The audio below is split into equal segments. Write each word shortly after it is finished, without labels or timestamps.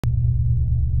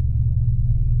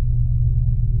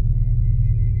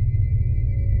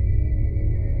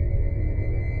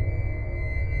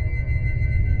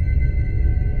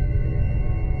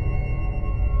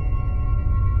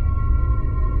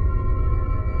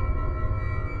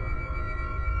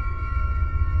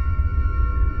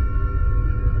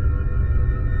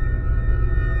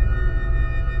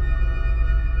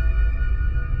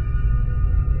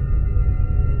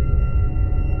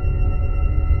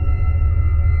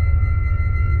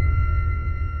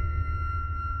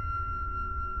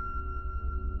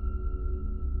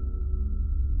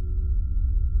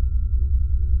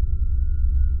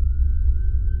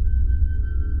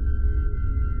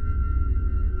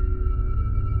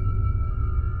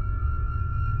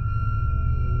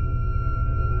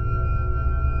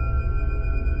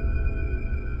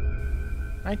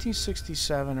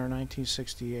1967 or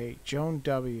 1968, Joan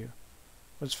W.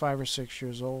 was 5 or 6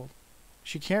 years old.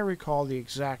 She can't recall the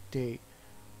exact date,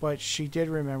 but she did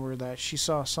remember that she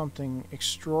saw something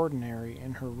extraordinary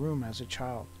in her room as a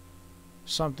child,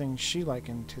 something she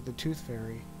likened to the Tooth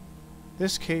Fairy.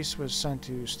 This case was sent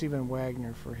to Stephen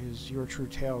Wagner for his Your True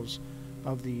Tales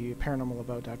of the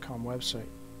ParanormalAbout.com website.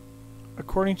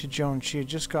 According to Joan, she had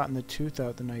just gotten the tooth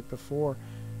out the night before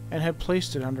and had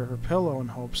placed it under her pillow in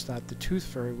hopes that the Tooth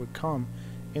Fairy would come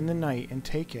in the night and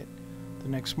take it. The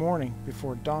next morning,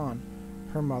 before dawn,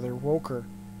 her mother woke her.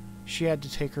 She had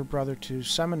to take her brother to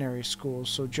seminary school,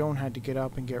 so Joan had to get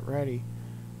up and get ready.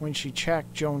 When she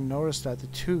checked, Joan noticed that the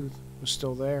tooth was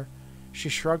still there. She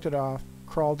shrugged it off,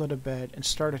 crawled out of bed, and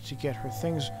started to get her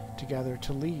things together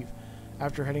to leave.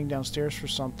 After heading downstairs for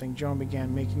something, Joan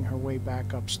began making her way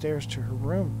back upstairs to her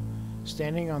room.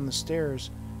 Standing on the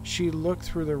stairs, she looked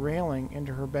through the railing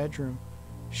into her bedroom.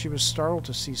 She was startled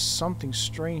to see something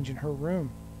strange in her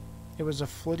room. It was a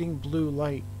flitting blue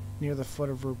light near the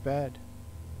foot of her bed.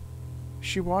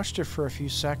 She watched it for a few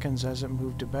seconds as it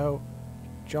moved about.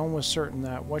 Joan was certain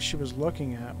that what she was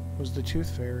looking at was the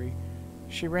Tooth Fairy.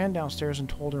 She ran downstairs and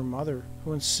told her mother,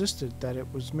 who insisted that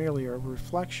it was merely a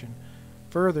reflection.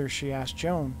 Further, she asked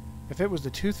Joan, if it was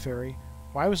the Tooth Fairy,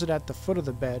 why was it at the foot of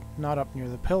the bed, not up near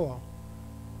the pillow?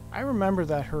 I remember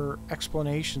that her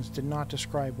explanations did not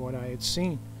describe what I had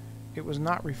seen. It was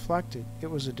not reflected.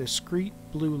 It was a discrete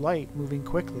blue light moving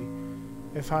quickly.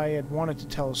 If I had wanted to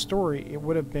tell a story, it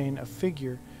would have been a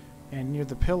figure and near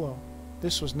the pillow.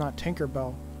 This was not Tinker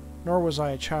Bell, nor was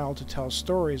I a child to tell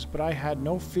stories, but I had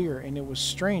no fear, and it was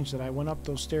strange that I went up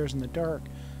those stairs in the dark,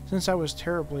 since I was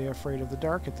terribly afraid of the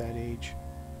dark at that age.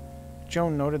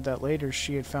 Joan noted that later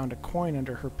she had found a coin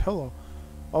under her pillow,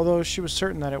 although she was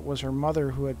certain that it was her mother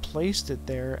who had placed it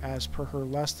there as per her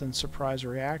less than surprised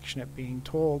reaction at being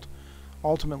told.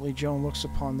 Ultimately, Joan looks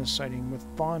upon this sighting with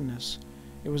fondness.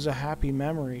 It was a happy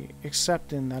memory,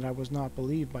 except in that I was not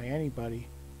believed by anybody.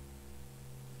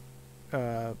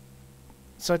 So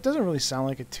it doesn't really sound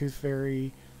like a Tooth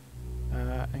Fairy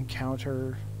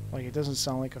encounter. Like, it doesn't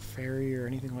sound like a fairy or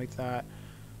anything like that.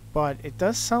 But it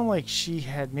does sound like she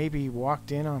had maybe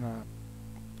walked in on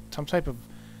some type of...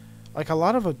 Like, a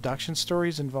lot of abduction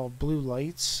stories involve blue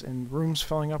lights and rooms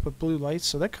filling up with blue lights,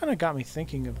 so that kind of got me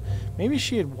thinking of maybe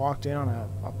she had walked in on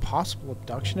a possible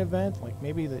abduction event, like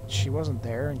maybe that she wasn't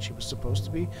there and she was supposed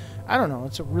to be. I don't know,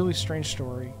 it's a really strange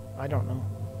story. I don't know.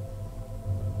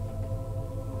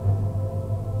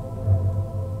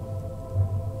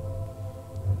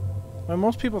 When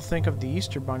most people think of the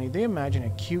Easter Bunny, they imagine a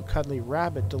cute, cuddly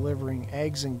rabbit delivering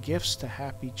eggs and gifts to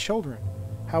happy children.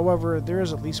 However, there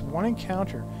is at least one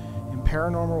encounter in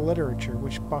paranormal literature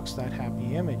which bucks that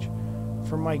happy image.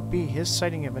 For Mike B., his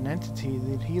sighting of an entity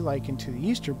that he likened to the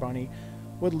Easter Bunny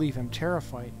would leave him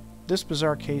terrified. This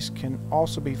bizarre case can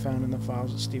also be found in the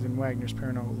files at Stephen Wagner's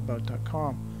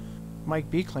ParanormalAbout.com. Mike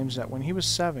B. claims that when he was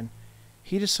 7,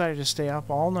 he decided to stay up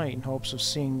all night in hopes of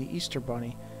seeing the Easter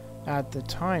Bunny. At the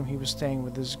time, he was staying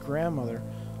with his grandmother,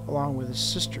 along with his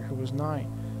sister, who was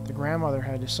 9. The grandmother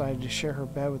had decided to share her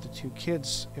bed with the 2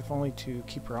 kids, if only to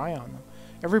keep her eye on them.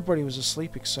 Everybody was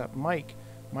asleep except Mike.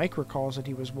 Mike recalls that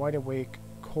he was wide awake,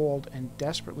 cold, and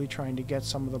desperately trying to get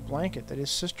some of the blanket that his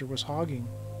sister was hogging.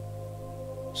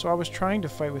 So I was trying to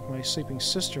fight with my sleeping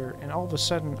sister, and all of a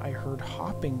sudden I heard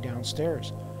hopping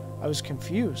downstairs. I was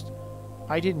confused.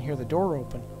 I didn't hear the door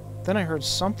open. Then I heard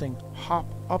something hop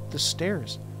up the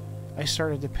stairs. I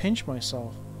started to pinch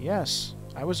myself. Yes,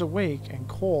 I was awake and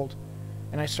cold,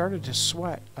 and I started to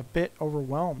sweat, a bit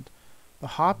overwhelmed. The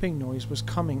hopping noise was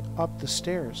coming up the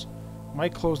stairs.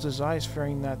 Mike closed his eyes,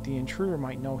 fearing that the intruder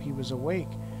might know he was awake.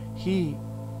 He,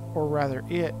 or rather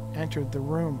it, entered the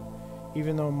room.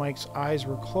 Even though Mike's eyes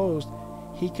were closed,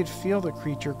 he could feel the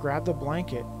creature grab the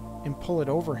blanket and pull it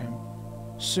over him.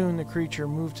 Soon the creature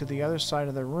moved to the other side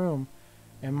of the room,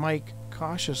 and Mike,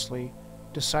 cautiously,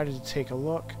 decided to take a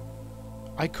look.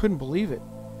 I couldn't believe it.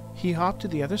 He hopped to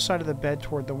the other side of the bed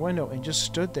toward the window and just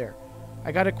stood there.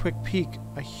 I got a quick peek.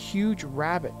 A huge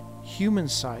rabbit,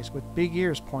 human-sized, with big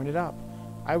ears, pointed up.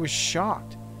 I was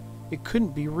shocked. It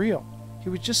couldn't be real. He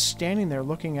was just standing there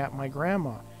looking at my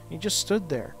grandma. He just stood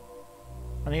there.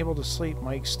 Unable to sleep,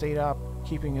 Mike stayed up,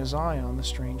 keeping his eye on the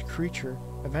strange creature.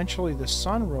 Eventually the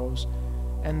sun rose,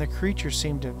 and the creature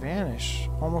seemed to vanish,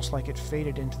 almost like it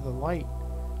faded into the light.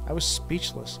 I was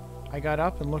speechless. I got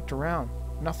up and looked around.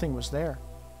 Nothing was there.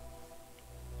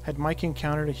 Had Mike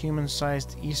encountered a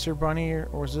human-sized Easter Bunny,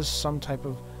 or was this some type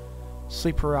of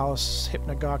sleep paralysis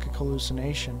hypnagogic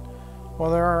hallucination? While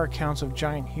there are accounts of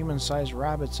giant human-sized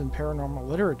rabbits in paranormal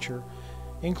literature,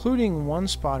 including one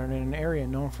spotted in an area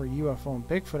known for UFO and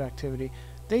Bigfoot activity.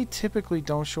 They typically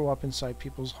don't show up inside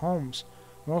people's homes.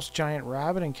 Most giant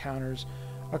rabbit encounters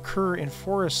occur in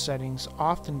forest settings,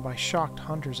 often by shocked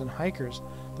hunters and hikers.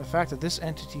 The fact that this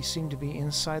entity seemed to be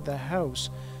inside the house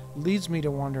leads me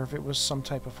to wonder if it was some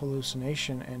type of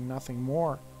hallucination and nothing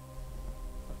more.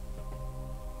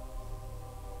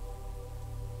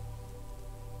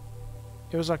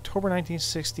 It was October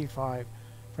 1965.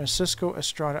 Francisco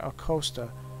Estrada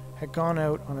Acosta had gone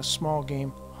out on a small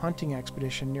game hunting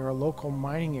expedition near a local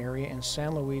mining area in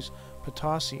San Luis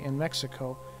Potosi in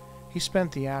Mexico. He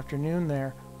spent the afternoon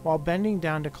there. While bending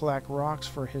down to collect rocks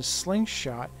for his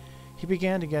slingshot, he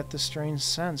began to get the strange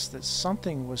sense that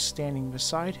something was standing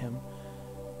beside him.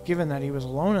 Given that he was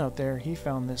alone out there, he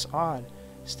found this odd.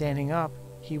 Standing up,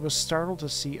 he was startled to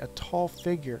see a tall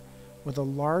figure with a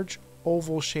large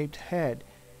oval-shaped head,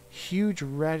 huge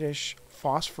reddish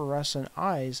phosphorescent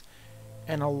eyes,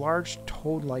 and a large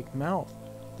toad-like mouth.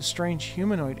 The strange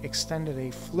humanoid extended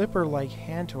a flipper-like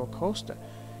hand to Acosta.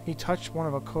 He touched one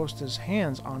of Acosta's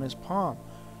hands on his palm.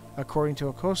 According to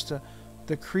Acosta,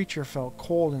 the creature felt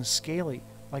cold and scaly,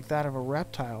 like that of a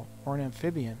reptile or an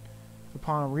amphibian.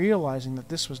 Upon realizing that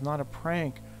this was not a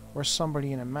prank or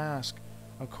somebody in a mask,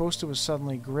 Acosta was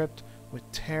suddenly gripped with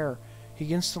terror.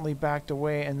 He instantly backed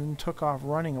away and then took off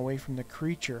running away from the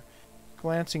creature.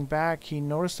 Glancing back, he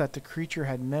noticed that the creature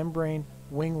had membrane,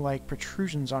 wing-like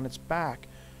protrusions on its back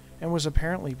and was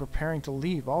apparently preparing to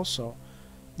leave also.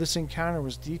 This encounter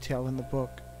was detailed in the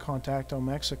book Contacto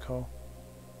Mexico.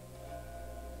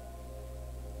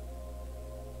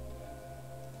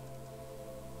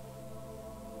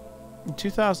 In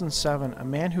 2007, a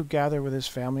man who gathered with his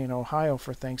family in Ohio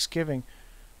for Thanksgiving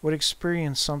would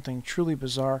experience something truly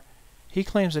bizarre. He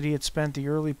claims that he had spent the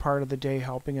early part of the day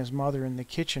helping his mother in the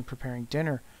kitchen preparing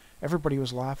dinner. Everybody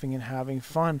was laughing and having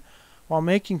fun. While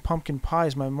making pumpkin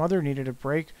pies, my mother needed a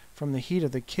break from the heat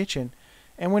of the kitchen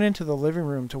and went into the living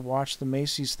room to watch the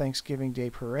Macy's Thanksgiving Day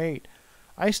Parade.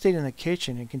 I stayed in the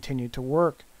kitchen and continued to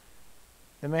work.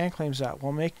 The man claims that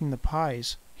while making the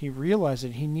pies, he realized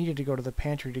that he needed to go to the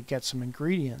pantry to get some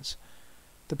ingredients.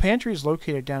 The pantry is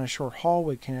located down a short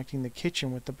hallway connecting the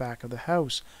kitchen with the back of the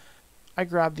house. I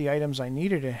grabbed the items I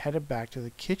needed and headed back to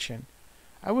the kitchen.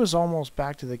 I was almost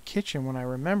back to the kitchen when I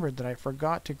remembered that I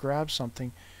forgot to grab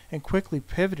something and quickly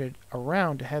pivoted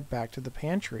around to head back to the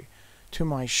pantry. To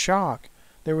my shock,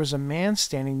 there was a man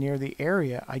standing near the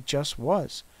area I just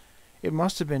was. It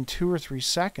must have been 2 or 3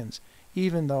 seconds,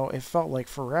 even though it felt like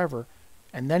forever,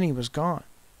 and then he was gone.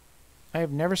 I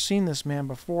have never seen this man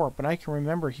before, but I can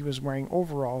remember he was wearing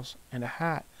overalls and a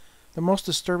hat. The most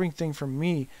disturbing thing for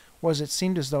me was it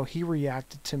seemed as though he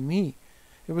reacted to me.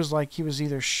 It was like he was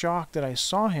either shocked that I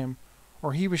saw him,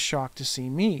 or he was shocked to see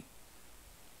me.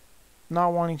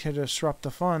 Not wanting to disrupt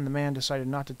the fun, the man decided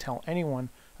not to tell anyone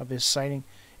of his sighting.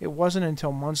 It wasn't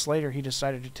until months later he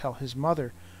decided to tell his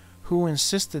mother, who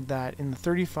insisted that in the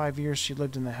 35 years she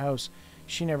lived in the house,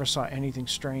 she never saw anything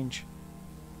strange.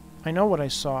 I know what I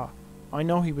saw. I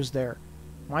know he was there.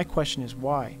 My question is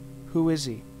why? Who is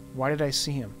he? Why did I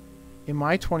see him? In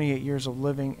my 28 years of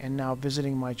living and now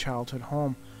visiting my childhood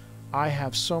home, I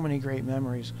have so many great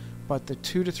memories, but the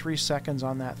 2 to 3 seconds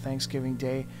on that Thanksgiving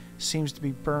day seems to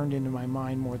be burned into my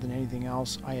mind more than anything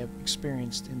else I have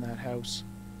experienced in that house.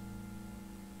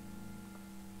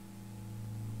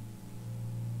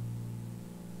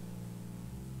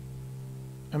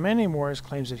 A man named Juarez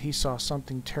claims that he saw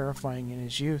something terrifying in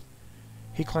his youth.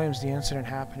 He claims the incident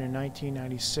happened in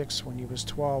 1996 when he was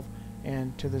 12,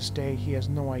 and to this day he has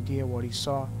no idea what he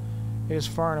saw. It is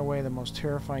far and away the most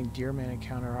terrifying deer-man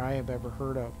encounter I have ever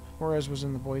heard of. Juarez was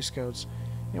in the Boy Scouts.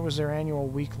 It was their annual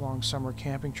week-long summer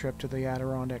camping trip to the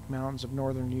Adirondack Mountains of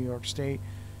northern New York State.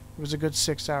 It was a good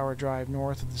 6-hour drive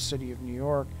north of the city of New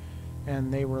York,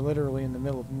 and they were literally in the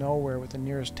middle of nowhere with the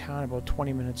nearest town about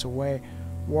 20 minutes away.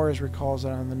 Juarez recalls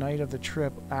that on the night of the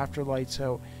trip, after lights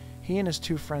out, he and his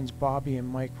 2 friends Bobby and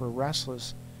Mike were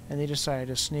restless, and they decided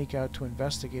to sneak out to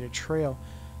investigate a trail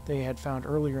they had found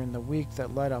earlier in the week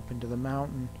that led up into the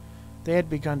mountain. They had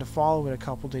begun to follow it a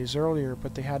couple days earlier,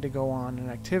 but they had to go on an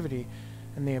activity,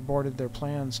 and they aborted their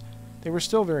plans. They were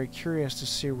still very curious to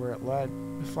see where it led.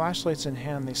 With flashlights in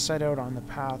hand, they set out on the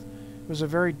path. It was a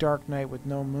very dark night with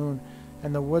no moon,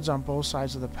 and the woods on both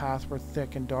sides of the path were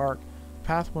thick and dark. The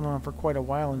path went on for quite a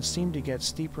while and seemed to get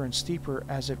steeper and steeper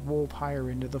as it rolled higher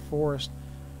into the forest.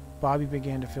 Bobby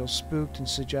began to feel spooked and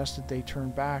suggested they turn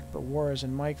back, but Juarez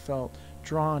and Mike felt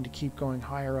drawn to keep going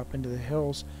higher up into the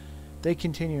hills. They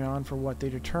continued on for what they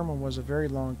determined was a very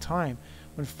long time,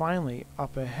 when finally,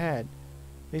 up ahead,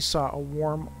 they saw a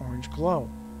warm orange glow,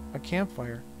 a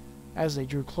campfire. As they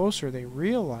drew closer, they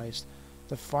realized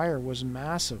the fire was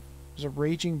massive. It was a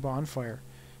raging bonfire.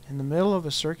 In the middle of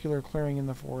a circular clearing in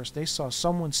the forest, they saw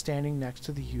someone standing next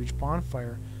to the huge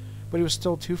bonfire, but he was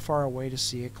still too far away to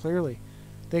see it clearly.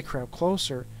 They crept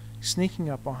closer, sneaking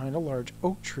up behind a large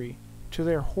oak tree. To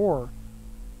their horror,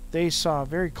 they saw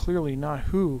very clearly not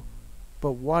who,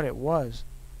 but what it was.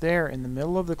 There, in the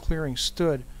middle of the clearing,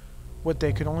 stood what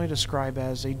they could only describe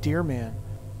as a deer man.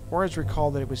 Juarez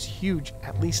recalled that it was huge,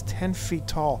 at least 10 feet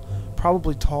tall,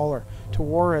 probably taller. To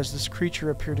Juarez, this creature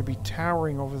appeared to be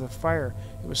towering over the fire.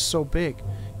 It was so big.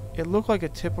 It looked like a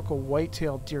typical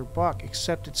white-tailed deer buck,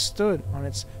 except it stood on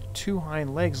its two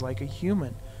hind legs like a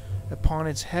human. Upon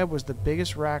its head was the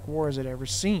biggest rack Juarez had ever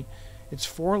seen. Its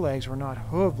forelegs were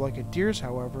not hooved like a deer's,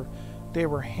 however. They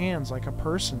were hands like a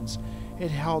person's.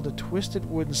 It held a twisted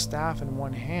wooden staff in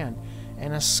one hand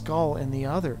and a skull in the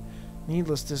other.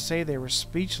 Needless to say, they were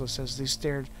speechless as they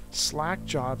stared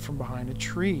slack-jawed from behind a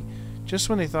tree. Just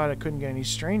when they thought it couldn't get any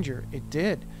stranger, it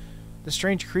did. The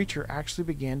strange creature actually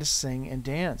began to sing and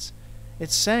dance.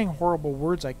 It sang horrible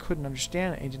words I couldn't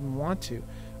understand and didn't want to.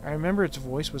 I remember its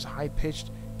voice was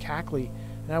high-pitched, cackly,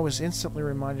 and I was instantly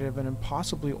reminded of an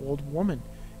impossibly old woman.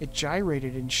 It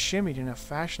gyrated and shimmied in a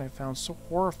fashion I found so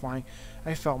horrifying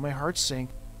I felt my heart sink.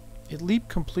 It leaped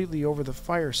completely over the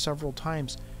fire several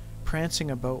times, prancing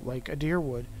about like a deer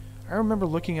would. I remember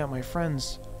looking at my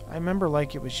friends. I remember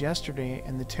like it was yesterday,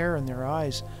 and the terror in their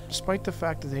eyes, despite the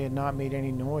fact that they had not made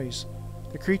any noise.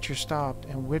 The creature stopped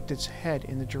and whipped its head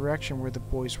in the direction where the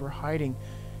boys were hiding.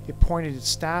 It pointed its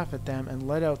staff at them and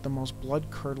let out the most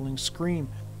blood-curdling scream.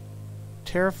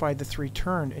 Terrified, the three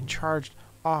turned and charged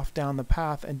off down the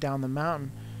path and down the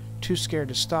mountain, too scared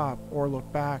to stop or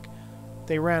look back.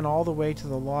 They ran all the way to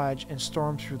the lodge and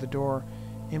stormed through the door.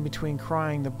 In between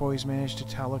crying, the boys managed to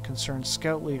tell a concerned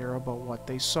scout leader about what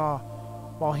they saw.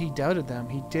 While he doubted them,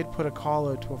 he did put a call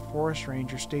out to a forest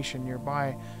ranger stationed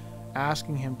nearby,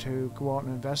 asking him to go out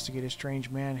and investigate a strange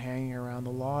man hanging around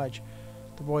the lodge.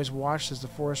 The boys watched as the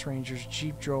forest ranger's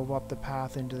jeep drove up the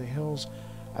path into the hills.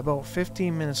 About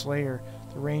 15 minutes later,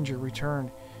 the ranger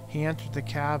returned. He entered the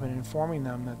cabin, informing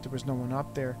them that there was no one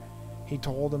up there. He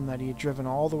told them that he had driven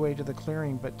all the way to the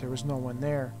clearing, but there was no one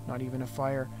there, not even a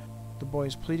fire. The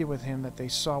boys pleaded with him that they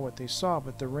saw what they saw,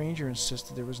 but the ranger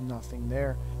insisted there was nothing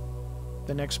there.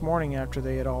 The next morning, after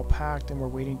they had all packed and were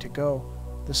waiting to go,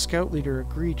 the scout leader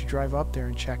agreed to drive up there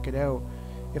and check it out,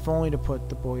 if only to put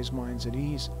the boys' minds at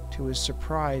ease. To his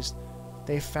surprise,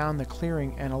 they found the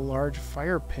clearing and a large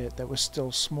fire pit that was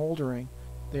still smoldering.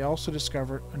 They also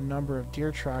discovered a number of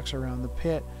deer tracks around the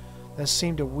pit that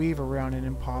seemed to weave around in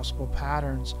impossible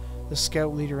patterns. The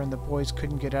scout leader and the boys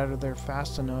couldn't get out of there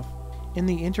fast enough. In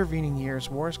the intervening years,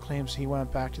 Juarez claims he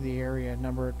went back to the area a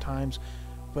number of times,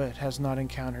 but has not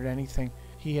encountered anything.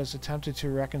 He has attempted to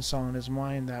reconcile in his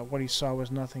mind that what he saw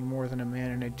was nothing more than a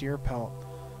man in a deer pelt.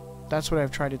 That's what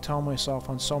I've tried to tell myself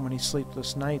on so many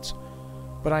sleepless nights,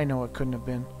 but I know it couldn't have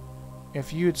been.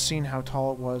 If you had seen how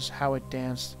tall it was, how it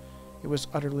danced, it was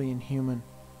utterly inhuman.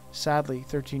 Sadly,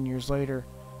 13 years later,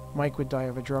 Mike would die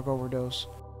of a drug overdose.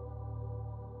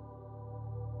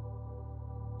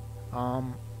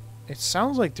 It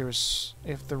sounds like there's,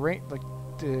 if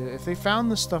they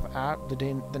found this stuff out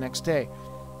the next day,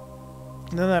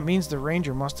 then that means the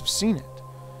ranger must have seen it,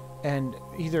 and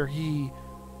either he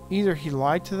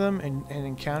lied to them and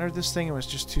encountered this thing and was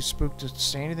just too spooked to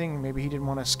say anything. Maybe he didn't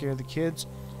want to scare the kids,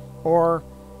 or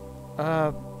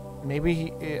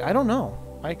maybe I don't know.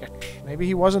 Maybe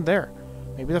he wasn't there.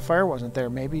 Maybe the fire wasn't there.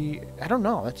 Maybe, I don't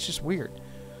know. That's just weird.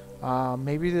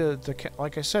 Maybe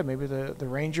like I said, maybe the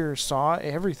ranger saw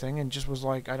everything and just was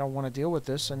like, I don't want to deal with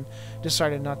this, and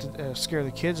decided not to scare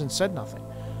the kids and said nothing.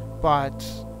 But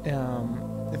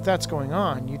if that's going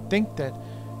on, you'd think that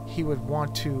he would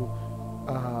want to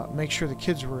make sure the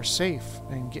kids were safe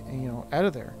and get out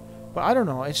of there. But I don't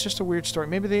know. It's just a weird story.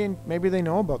 Maybe they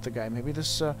know about the guy. Maybe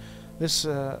this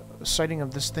sighting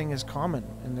of this thing is common,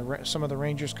 and some of the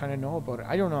rangers kind of know about it.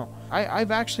 I don't know.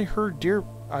 I've actually heard deer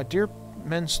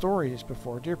men stories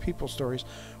before, deer people stories,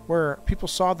 where people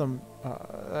saw them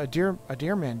a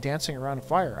deer man dancing around a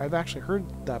fire. I've actually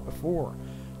heard that before.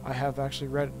 I have actually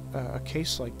read a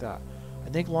case like that. I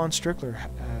think Lon Strickler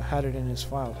had it in his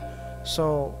file.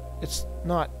 So it's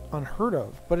not unheard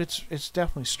of, but it's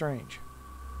definitely strange.